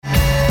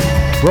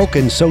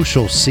Broken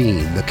Social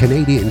Scene, the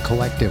Canadian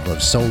collective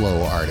of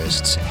solo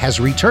artists,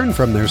 has returned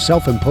from their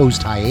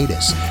self-imposed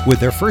hiatus with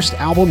their first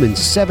album in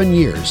 7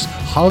 years,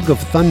 Hug of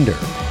Thunder.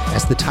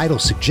 As the title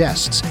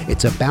suggests,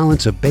 it's a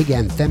balance of big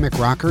anthemic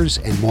rockers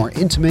and more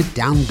intimate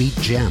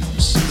downbeat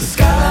gems. The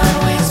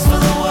skyline waits for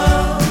the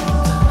world,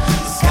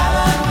 the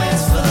skyline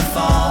waits for the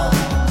fall.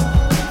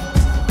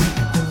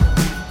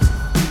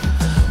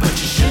 But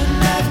you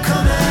shouldn't have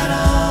come at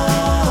all.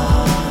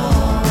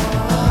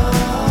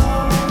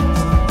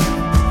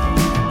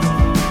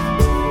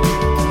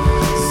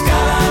 The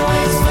skyline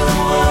waits for the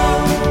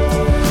world,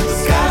 the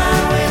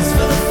skyline waits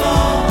for the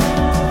fall.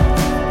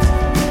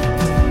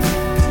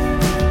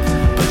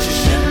 But you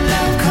shouldn't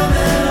have come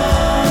at all.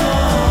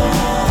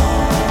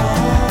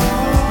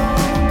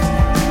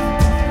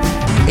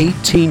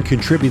 18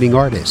 contributing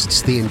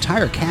artists, the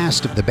entire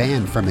cast of the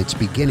band from its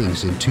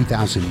beginnings in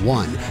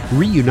 2001,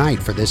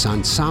 reunite for this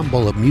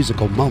ensemble of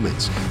musical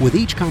moments, with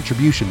each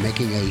contribution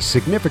making a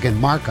significant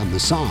mark on the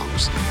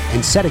songs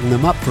and setting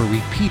them up for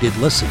repeated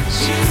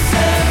listens.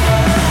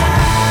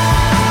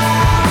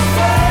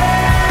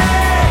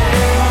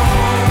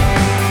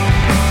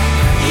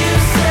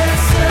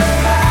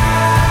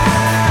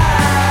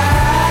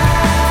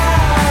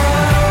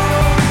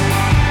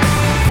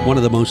 One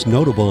of the most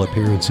notable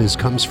appearances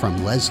comes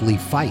from Leslie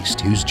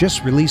Feist, who's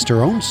just released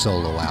her own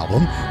solo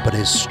album, but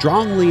is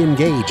strongly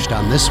engaged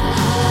on this one.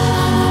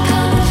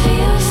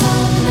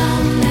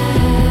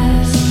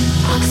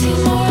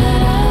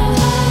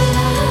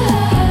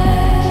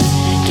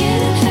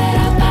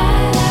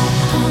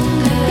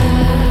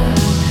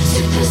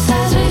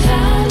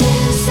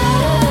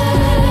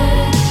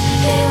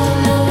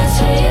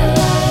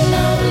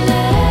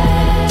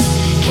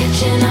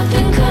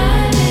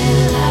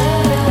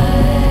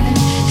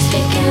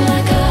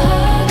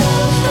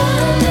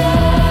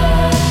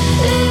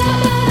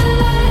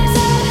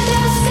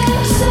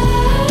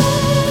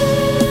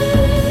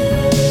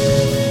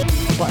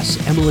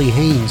 Emily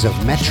Haynes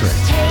of Metric.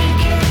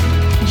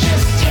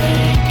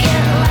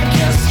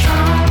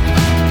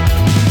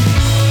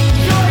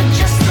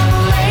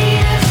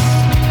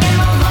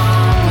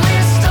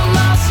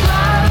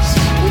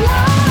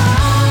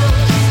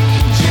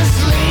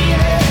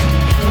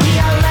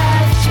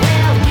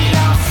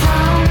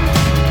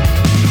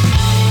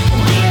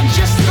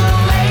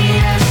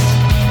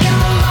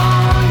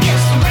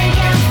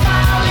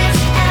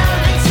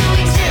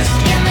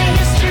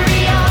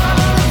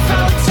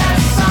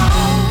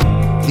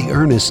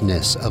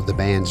 Earnestness of the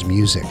band's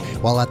music,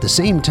 while at the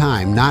same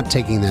time not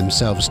taking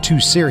themselves too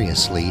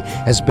seriously,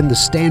 has been the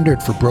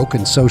standard for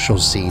Broken Social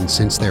Scene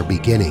since their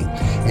beginning.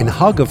 And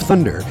Hug of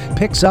Thunder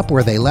picks up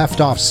where they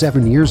left off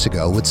 7 years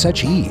ago with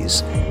such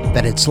ease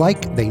that it's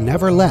like they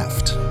never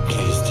left.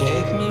 Please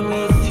take me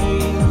with you.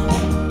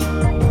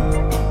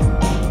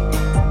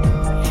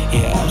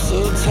 Yeah, I'm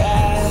so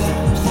tired.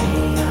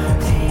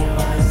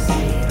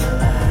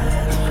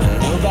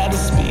 And nobody's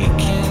speaking.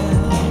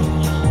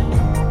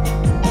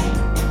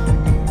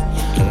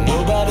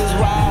 Nobody's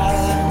wise.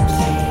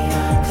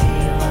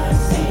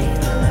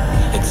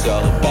 It's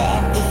all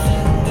about the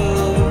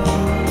fingers.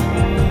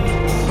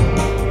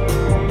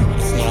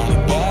 It's not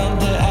about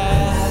the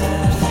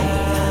eyes.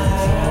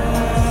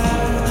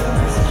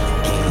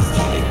 Please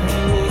take me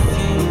with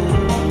you.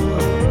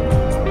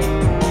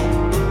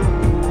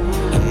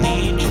 I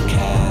need your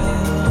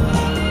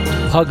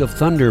kind. Hug of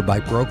Thunder by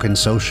Broken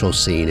Social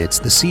Scene. It's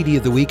the CD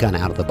of the week on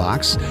Out of the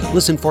Box.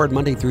 Listen for it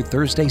Monday through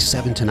Thursday,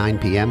 7 to 9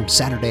 p.m.,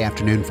 Saturday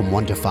afternoon from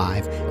 1 to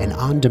 5, and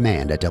on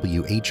demand at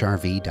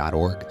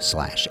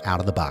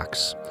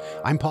whrv.org/outofthebox.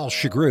 I'm Paul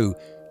Chagru.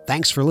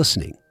 Thanks for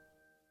listening.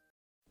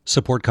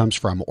 Support comes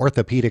from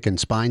Orthopedic and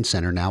Spine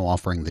Center, now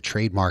offering the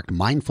trademarked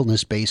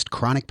mindfulness-based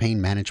chronic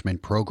pain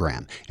management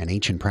program, an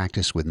ancient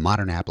practice with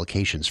modern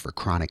applications for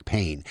chronic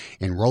pain.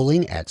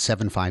 Enrolling at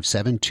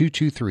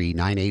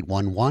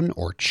 757-223-9811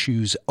 or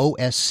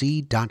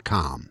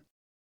chooseosc.com.